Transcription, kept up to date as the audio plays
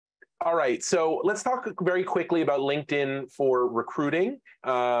All right, so let's talk very quickly about LinkedIn for recruiting,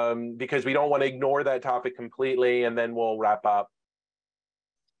 because we don't want to ignore that topic completely, and then we'll wrap up.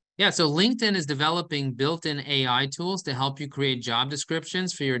 Yeah, so LinkedIn is developing built-in AI tools to help you create job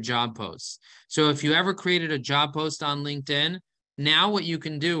descriptions for your job posts. So if you ever created a job post on LinkedIn, now what you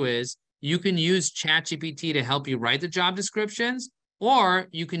can do is you can use ChatGPT to help you write the job descriptions, or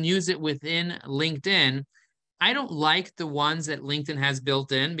you can use it within LinkedIn. I don't like the ones that LinkedIn has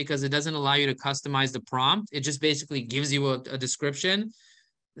built in because it doesn't allow you to customize the prompt. It just basically gives you a description.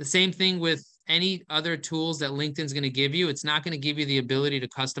 The same thing with any other tools that LinkedIn's going to give you. It's not going to give you the ability to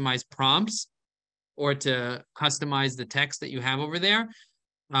customize prompts or to customize the text that you have over there.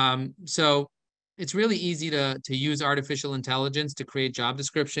 So it's really easy to use artificial intelligence to create job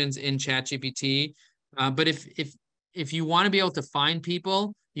descriptions in ChatGPT. But if you want to be able to find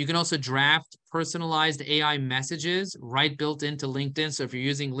people, you can also draft personalized AI messages right built into LinkedIn. So if you're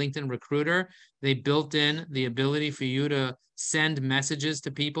using LinkedIn Recruiter, they built in the ability for you to send messages to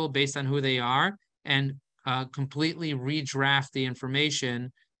people based on who they are and completely redraft the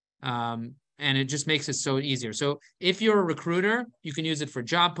information. And it just makes it so easier. So if you're a recruiter, you can use it for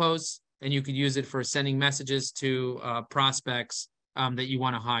job posts and you could use it for sending messages to prospects that you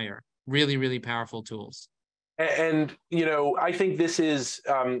want to hire. Really, really powerful tools. And I think this is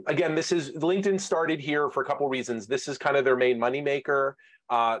again, this is LinkedIn started here for a couple reasons. This is kind of their main moneymaker.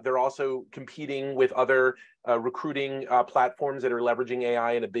 They're also competing with other recruiting platforms that are leveraging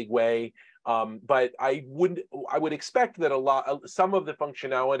AI in a big way. But I would expect that some of the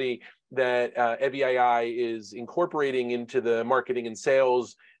functionality that AI is incorporating into the marketing and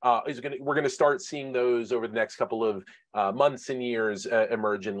sales we're going to start seeing those over the next couple of months and years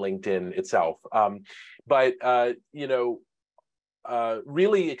emerge in LinkedIn itself. But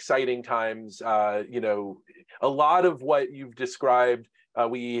really exciting times. A lot of what you've described,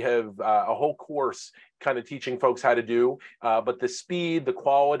 we have a whole course kind of teaching folks how to do, but the speed, the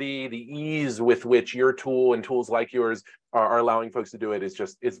quality, the ease with which your tool and tools like yours are allowing folks to do it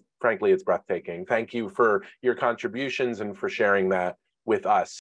is frankly, it's breathtaking. Thank you for your contributions and for sharing that with us.